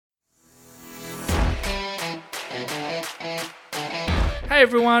Hi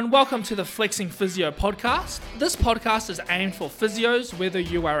everyone, welcome to the Flexing Physio podcast. This podcast is aimed for physios, whether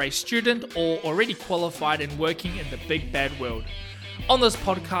you are a student or already qualified and working in the big bad world. On this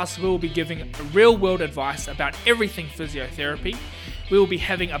podcast, we will be giving real world advice about everything physiotherapy. We will be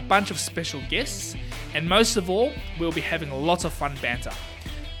having a bunch of special guests, and most of all, we'll be having lots of fun banter.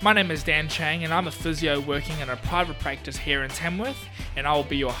 My name is Dan Chang, and I'm a physio working in a private practice here in Tamworth, and I will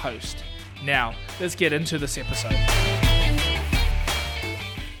be your host. Now, let's get into this episode.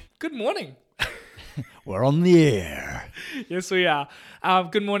 Good morning. We're on the air. Yes, we are.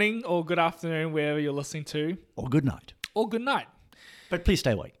 Good morning or good afternoon, wherever you're listening to. Or good night. Or good night. But please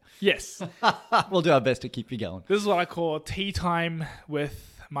stay awake. Yes. We'll do our best to keep you going. This is what I call tea time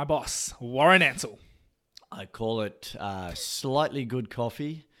with my boss, Warren Ansell. I call it slightly good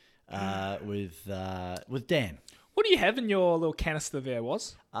coffee with Dan. What do you have in your little canister there,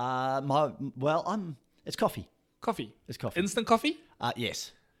 Was? It's coffee. Coffee. It's coffee. Instant coffee?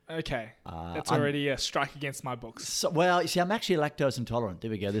 Yes. Okay. That's already a strike against my books. So, you see, I'm actually lactose intolerant. There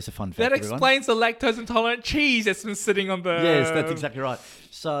we go. There's a fun fact, That everyone. explains the lactose intolerant cheese that's been sitting on the... Yes, that's exactly right.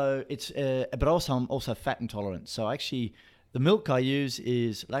 So it's, but also I'm also fat intolerant. So actually, the milk I use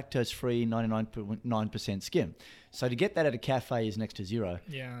is lactose-free, 99.9% skim. So to get that at a cafe is next to zero.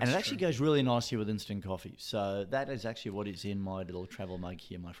 Yeah, and it actually goes really nicely with instant coffee. So that is actually what is in my little travel mug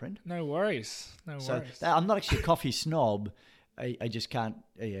here, my friend. No worries. So I'm not actually a coffee snob. I just can't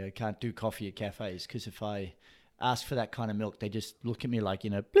do coffee at cafes because if I ask for that kind of milk, they just look at me like,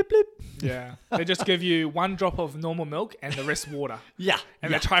 blip, blip. Yeah. They just give you one drop of normal milk and the rest water. Yeah.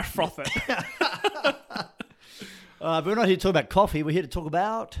 And they try to froth it. But we're not here to talk about coffee. We're here to talk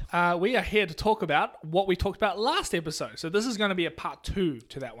about... we are here to talk about what we talked about last episode. So this is going to be a part 2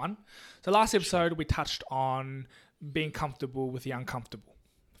 to that one. So last episode, we touched on being comfortable with the uncomfortable.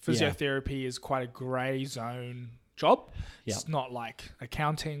 Physiotherapy is quite a grey zone job. Yep. It's not like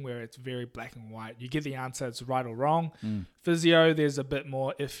accounting where it's very black and white. You get the answer, it's right or wrong. Physio, there's a bit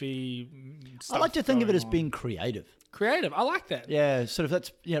more iffy stuff. I like to think of it as on. being creative. Creative, I like that. Yeah, sort of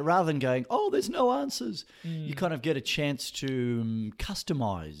that's, rather than going, there's no answers, you kind of get a chance to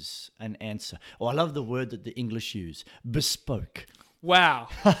customize an answer. I love the word that the English use, bespoke. Wow.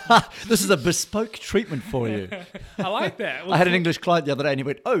 This is a bespoke treatment for you. I like that. I had an English client the other day and he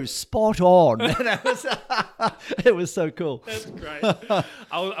went, spot on. And it was so cool. That's great.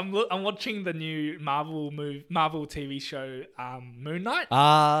 I'm watching the new Marvel TV show, Moon Knight.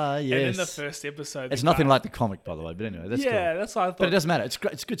 Ah, yes. And in the first episode... It's nothing like the comic, by the way, but anyway, that's cool. Yeah, that's what I thought. But it doesn't matter. It's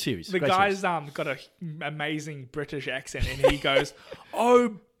great. It's a good series. The great guy's series. got an amazing British accent and he goes,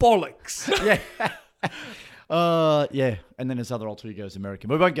 oh, bollocks. Yeah. And then his other alter ego is American.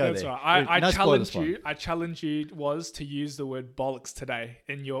 We won't go That's there. right. I challenge challenge you was to use the word bollocks today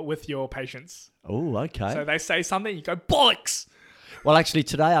with your patients. Oh, okay. So they say something, you go bollocks. Well, actually,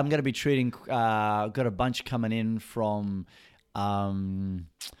 today I'm going to be treating. Got a bunch coming in from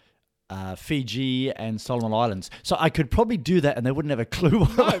Fiji and Solomon Islands, so I could probably do that, and they wouldn't have a clue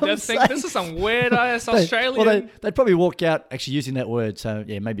what I'm saying. This is some weird ass Australian. They'd probably walk out actually using that word. So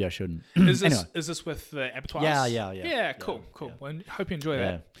yeah, maybe I shouldn't. Is this with the abattoirs? Yeah. Yeah, cool. Yeah. Well, hope you enjoy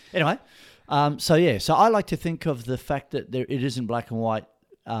that. Anyway, so I like to think of the fact that it isn't black and white.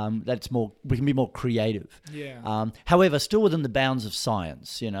 That we can be more creative. Yeah. However, still within the bounds of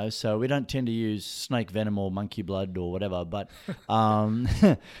science, so we don't tend to use snake venom or monkey blood or whatever, but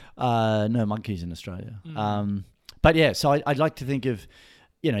no monkeys in Australia. But yeah, so I'd like to think of,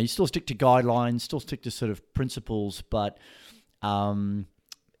 you still stick to guidelines, still stick to sort of principles, but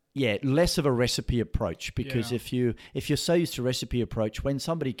less of a recipe approach, because if you're so used to recipe approach, when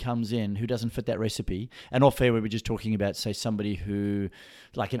somebody comes in who doesn't fit that recipe, and off air we were just talking about, say, somebody who,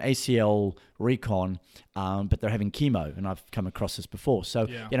 like an ACL recon, but they're having chemo, and I've come across this before. So,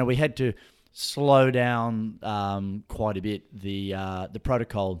 we had to slow down quite a bit the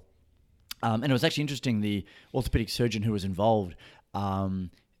protocol. And it was actually interesting, the orthopedic surgeon who was involved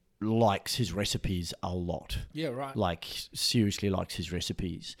likes his recipes a lot. Yeah, right. Like, seriously likes his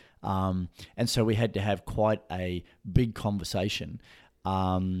recipes. And so we had to have quite a big conversation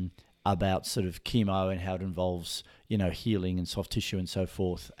about sort of chemo and how it involves, healing and soft tissue and so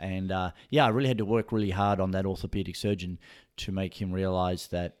forth. And I really had to work really hard on that orthopedic surgeon to make him realize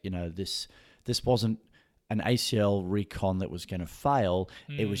that, this wasn't an ACL recon that was going to fail.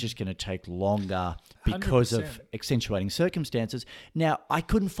 It was just going to take longer because 100%. of accentuating circumstances. Now, I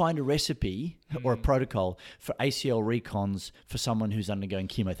couldn't find a recipe or a protocol for ACL recons for someone who's undergoing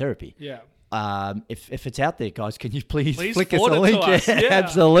chemotherapy. Yeah. if it's out there, guys, can you please flick us forward a it link? to us. Yeah.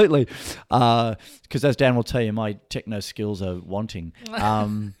 Absolutely. Because as Dan will tell you, my techno skills are wanting.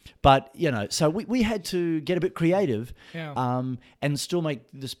 But, so we had to get a bit creative and still make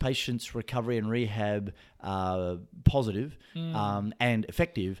this patient's recovery and rehab positive and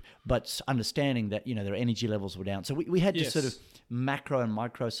effective, but understanding that, their energy levels were down. So we had to sort of macro and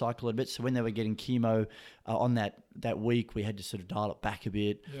micro cycle a bit. So when they were getting chemo on that week, we had to sort of dial it back a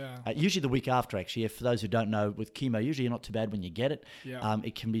bit. Yeah. Usually the week after, actually. For those who don't know, with chemo, usually you're not too bad when you get it. Yeah.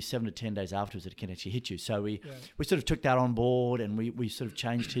 It can be 7 to 10 days afterwards that it can actually hit you. So we sort of took that on board, and we sort of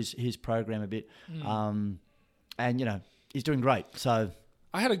changed his program a bit. And, he's doing great. So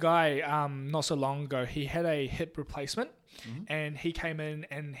I had a guy not so long ago. He had a hip replacement, and he came in,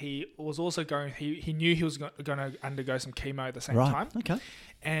 and he was also he knew he was going to undergo some chemo at the same time. Okay.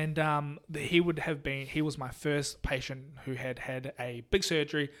 And he was my first patient who had a big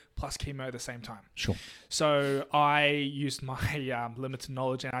surgery plus chemo at the same time. Sure. So I used my limited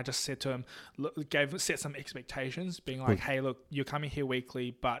knowledge, and I just said to him, set some expectations, being like, hey, look, you're coming here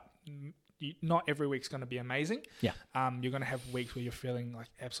weekly, but not every week's going to be amazing. Yeah. You're going to have weeks where you're feeling like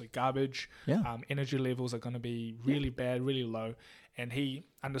absolute garbage. Yeah. Energy levels are going to be really bad, really low. And he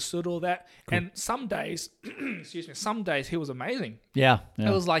understood all that. Cool. And some days, some days he was amazing. Yeah.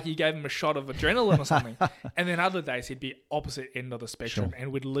 It was like you gave him a shot of adrenaline or something. And then other days he'd be opposite end of the spectrum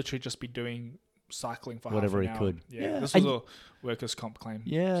and would literally just be doing cycling for whatever half an he hour. could. Yeah. This was a workers' comp claim.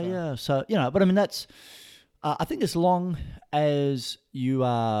 Yeah. So, but I mean, that's... I think as long as you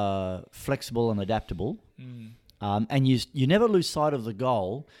are flexible and adaptable, and you never lose sight of the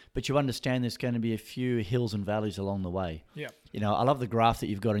goal, but you understand there's going to be a few hills and valleys along the way. Yeah. I love the graph that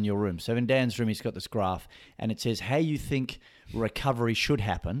you've got in your room. So in Dan's room, he's got this graph, and it says how you think recovery should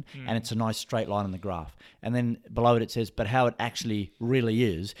happen, and it's a nice straight line in the graph. And then below it says, but how it actually really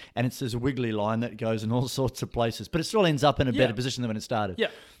is, and it's this wiggly line that goes in all sorts of places, but it still ends up in a better position than when it started. Yeah.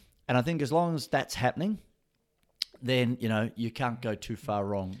 And I think as long as that's happening, then, you can't go too far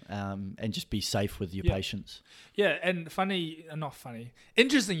wrong, and just be safe with your patients. Yeah, and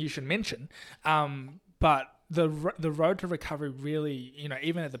interesting you should mention, but the road to recovery really,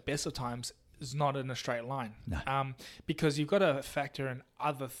 even at the best of times, is not in a straight line. No. Because you've got to factor in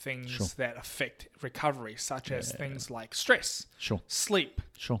other things that affect recovery, such as things like stress, sleep.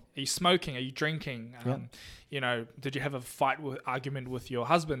 Are you smoking? Are you drinking? Did you have a argument with your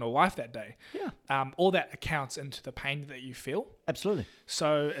husband or wife that day? Yeah. All that accounts into the pain that you feel. Absolutely.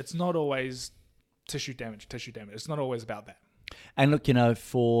 So it's not always tissue damage. It's not always about that. And look,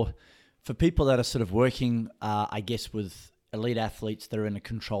 for people that are sort of working, I guess, with elite athletes that are in a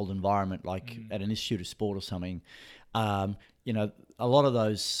controlled environment, like at an institute of sport or something, a lot of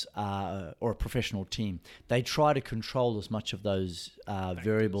those, or a professional team, they try to control as much of those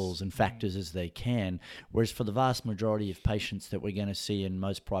variables and factors as they can. Whereas for the vast majority of patients that we're going to see in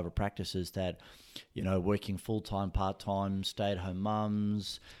most private practices that, working full-time, part-time, stay-at-home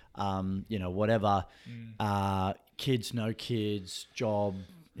mums, whatever, kids, no kids, job,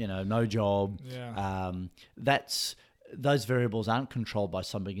 no job, those variables aren't controlled by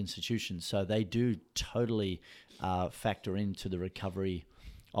some big institutions, so they do totally factor into the recovery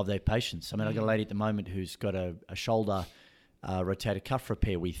of their patients. I mean, I've got a lady at the moment who's got a shoulder rotator cuff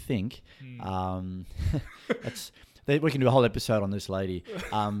repair, we think. We can do a whole episode on this lady,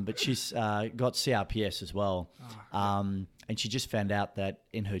 but she's got CRPS as well, and she just found out that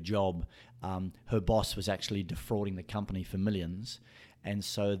in her job, her boss was actually defrauding the company for millions. And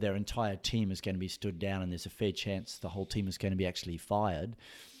so their entire team is going to be stood down, and there's a fair chance the whole team is going to be actually fired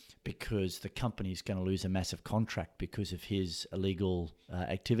because the company is going to lose a massive contract because of his illegal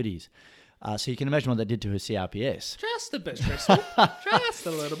activities. So you can imagine what that did to her CRPS. Just a bit stressful. Just a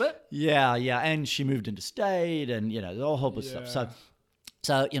little bit. Yeah. And she moved into state and, all whole of stuff.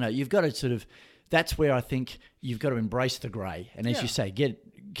 So, you've got to sort of, that's where I think you've got to embrace the grey. And as you say,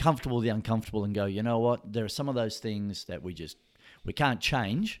 get comfortable with the uncomfortable and go, you know what, there are some of those things that we can't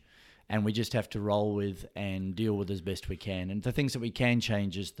change, and we just have to roll with and deal with as best we can. And the things that we can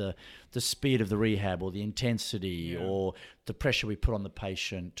change is the speed of the rehab, or the intensity, or the pressure we put on the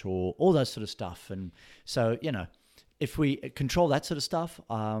patient, or all that sort of stuff. And so, if we control that sort of stuff,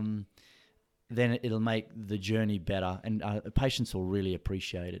 then it'll make the journey better, and patients will really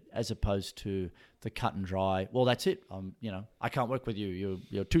appreciate it, as opposed to the cut and dry. Well, that's it. I can't work with you.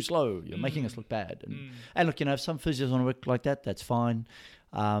 You're too slow. You're making us look bad. And look, if some physios want to work like that, that's fine,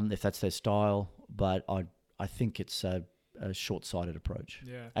 if that's their style. But I think it's a short-sighted approach,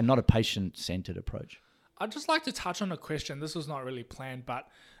 and not a patient-centered approach. I'd just like to touch on a question. This was not really planned, but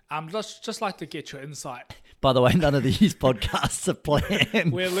just like to get your insight. By the way, none of these podcasts are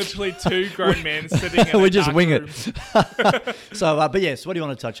planned. We're literally two grown men sitting in we a just dark wing room. it. So, but yes, what do you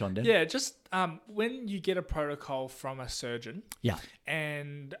want to touch on, Dan? Yeah, just when you get a protocol from a surgeon, Yeah.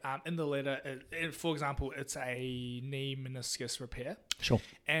 and in the letter, for example, it's a knee meniscus repair. Sure.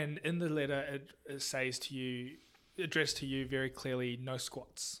 And in the letter, it says to you, addressed to you very clearly, no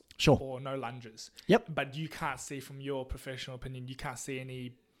squats. Sure. Or no lunges. Yep. But you can't see, from your professional opinion, you can't see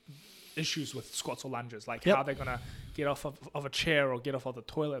any issues with squats or lunges. Like how they're going to get off of a chair or get off of the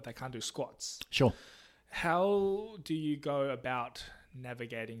toilet if they can't do squats. Sure. How do you go about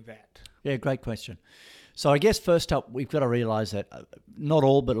navigating that? Yeah, great question. So I guess first up, we've got to realise that not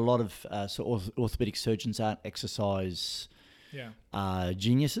all, but a lot of orthopedic surgeons aren't exercise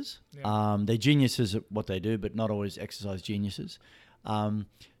geniuses. Yeah. They're geniuses at what they do, but not always exercise geniuses.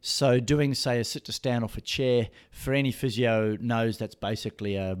 So doing, say, a sit to stand off a chair, for any physio knows that's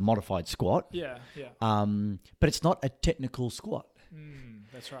basically a modified squat. Yeah. But it's not a technical squat.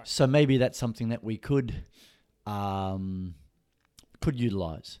 That's right. So maybe that's something that we could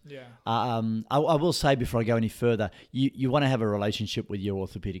utilize. Yeah. I will say before I go any further, you want to have a relationship with your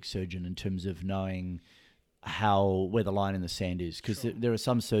orthopedic surgeon in terms of knowing where the line in the sand is, because there are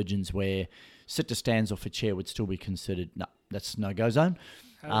some surgeons where sit to stands off a chair would still be considered that's no-go zone.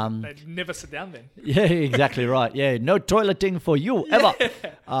 They'd never sit down then. Yeah, exactly right. Yeah, no toileting for you ever.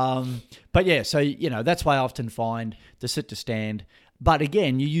 But yeah, so that's why I often find the sit to stand. But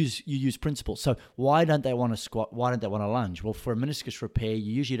again, you use principles. So why don't they want to squat? Why don't they want to lunge? Well, for a meniscus repair,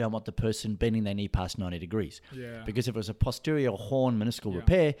 you usually don't want the person bending their knee past 90 degrees. Yeah. Because if it was a posterior horn meniscal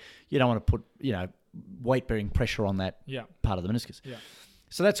repair, you don't want to put weight-bearing pressure on that part of the meniscus. Yeah.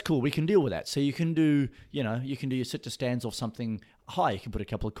 So that's cool. We can deal with that. So you can do your sit to stands off something high. You can put a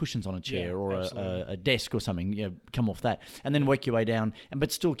couple of cushions on a chair or a desk or something. Come off that, and then work your way down,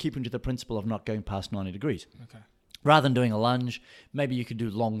 but still keeping to the principle of not going past 90 degrees. Okay. Rather than doing a lunge, maybe you could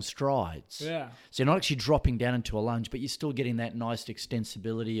do long strides. Yeah. So you're not actually dropping down into a lunge, but you're still getting that nice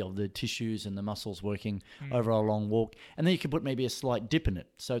extensibility of the tissues and the muscles working over a long walk. And then you can put maybe a slight dip in it.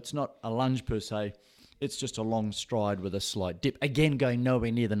 So it's not a lunge per se. It's just a long stride with a slight dip. Again, going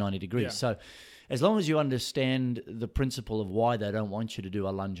nowhere near the 90 degrees. Yeah. So as long as you understand the principle of why they don't want you to do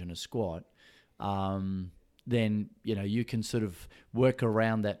a lunge and a squat, then you can sort of work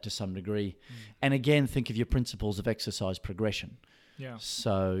around that to some degree. And again, think of your principles of exercise progression. Yeah.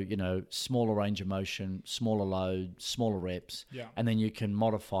 So, smaller range of motion, smaller load, smaller reps, and then you can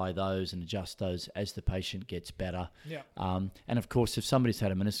modify those and adjust those as the patient gets better. Yeah. And of course, if somebody's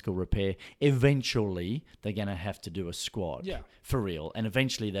had a meniscal repair, eventually they're going to have to do a squat for real. And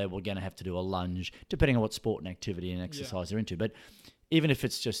eventually they were going to have to do a lunge, depending on what sport and activity and exercise they're into. But even if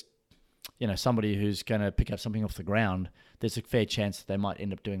it's just somebody who's going to pick up something off the ground, there's a fair chance that they might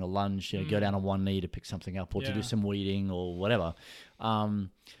end up doing a lunge, go down on one knee to pick something up or to do some weeding or whatever.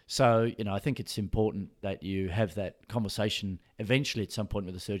 So, I think it's important that you have that conversation eventually at some point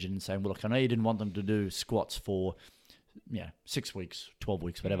with the surgeon and saying, well, look, I know you didn't want them to do squats for 6 weeks, 12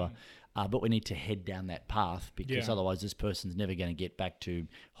 weeks, whatever. But we need to head down that path because otherwise this person's never going to get back to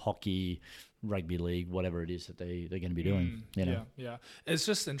hockey, rugby league, whatever it is that they're going to be doing. Yeah. It's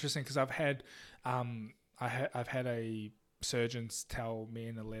just interesting because I've had a surgeons tell me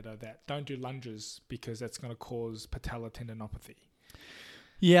in a letter that don't do lunges because that's going to cause patellar tendinopathy.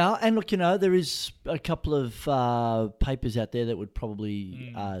 Yeah, and look, there is a couple of papers out there that would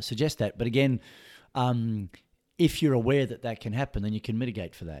probably suggest that. But again, if you're aware that can happen, then you can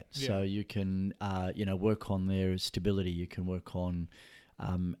mitigate for that. Yeah. So you can, work on their stability. You can work on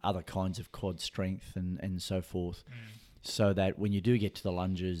other kinds of quad strength and so forth, so that when you do get to the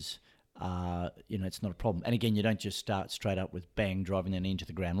lunges, it's not a problem. And again, you don't just start straight up with bang driving their knee into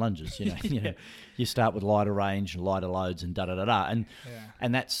the ground lunges. You start with lighter range, lighter loads, and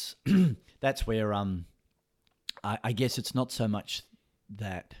and that's that's where I guess it's not so much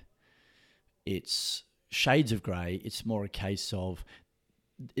that it's shades of grey. It's more a case of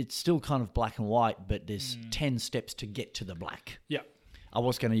it's still kind of black and white, but there's 10 steps to get to the black. Yeah. I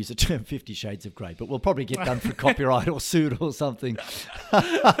was going to use the term 50 Shades of Grey, but we'll probably get done for copyright or suit or something.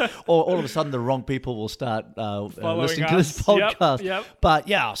 Or all of a sudden the wrong people will start listening to this podcast. Yep. But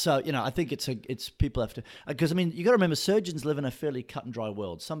yeah, so, I think it's people have to, because you got to remember surgeons live in a fairly cut and dry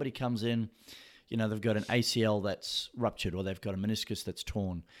world. Somebody comes in, they've got an ACL that's ruptured or they've got a meniscus that's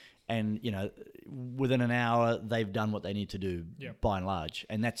torn. And, within an hour, they've done what they need to do by and large.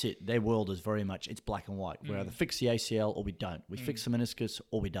 And that's it. Their world is very much, it's black and white. We either fix the ACL or we don't. We fix the meniscus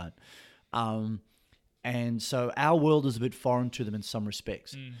or we don't. And so our world is a bit foreign to them in some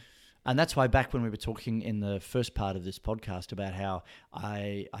respects. And that's why back when we were talking in the first part of this podcast about how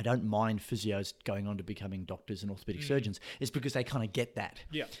I don't mind physios going on to becoming doctors and orthopedic surgeons, it's because they kind of get that.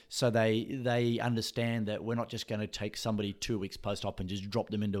 Yeah. So they understand that we're not just going to take somebody 2 weeks post-op and just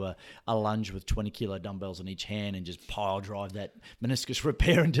drop them into a lunge with 20-kilo dumbbells in each hand and just pile drive that meniscus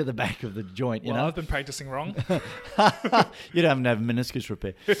repair into the back of the joint. You know? I've been practicing wrong. You don't have meniscus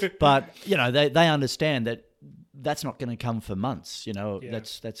repair. But, they understand that that's not going to come for months.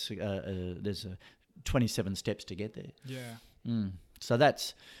 There's 27 steps to get there. Yeah. So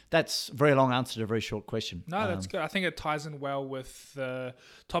that's a very long answer to a very short question. No, that's good. I think it ties in well with the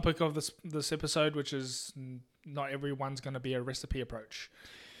topic of this episode, which is not everyone's going to be a recipe approach.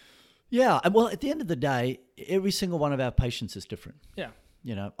 Yeah. Well, at the end of the day, every single one of our patients is different.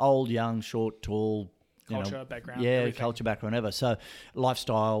 Yeah. Old, young, short, tall. Culture, background. Yeah, everything. culture, background, whatever. So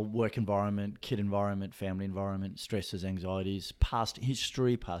lifestyle, work environment, kid environment, family environment, stresses, anxieties, past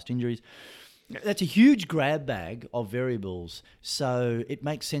history, past injuries. That's a huge grab bag of variables. So it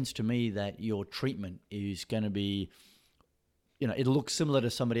makes sense to me that your treatment is going to be, it'll look similar to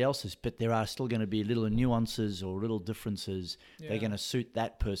somebody else's, but there are still going to be little nuances or little differences. Yeah. They're going to suit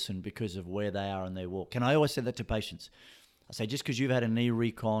that person because of where they are in their walk. And I always say that to patients. I say, just because you've had a knee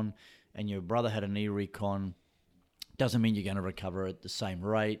recon and your brother had a knee recon doesn't mean you're going to recover at the same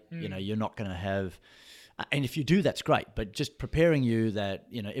rate. You're not going to have, and if you do, that's great. But just preparing you that,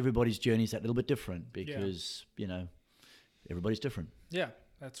 everybody's journey is a little bit different because, everybody's different. Yeah,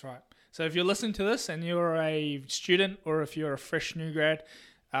 that's right. So if you're listening to this and you're a student or if you're a fresh new grad,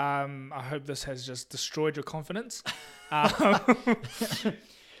 I hope this has just destroyed your confidence.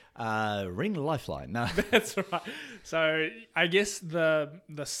 Ring the lifeline. No. That's right. So I guess the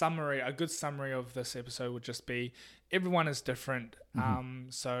summary, a good summary of this episode would just be everyone is different.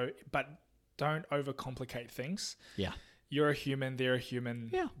 But don't overcomplicate things. Yeah. You're a human. They're a human.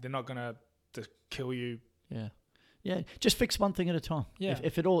 Yeah. They're not gonna kill you. Yeah. Yeah. Just fix one thing at a time. Yeah.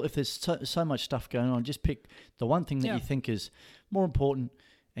 If there's so much stuff going on, just pick the one thing that you think is more important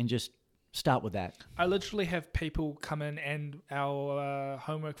and just start with that. I literally have people come in and our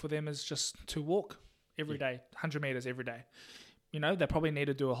homework for them is just to walk every day, 100 meters every day. They probably need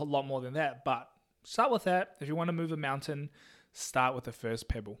to do a whole lot more than that, but start with that. If you want to move a mountain, start with the first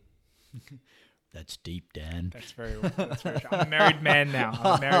pebble. That's deep, Dan. That's very true. I'm a married man now.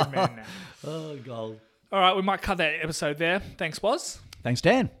 Oh, gold. All right, we might cut that episode there. Thanks, Woz. Thanks,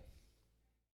 Dan.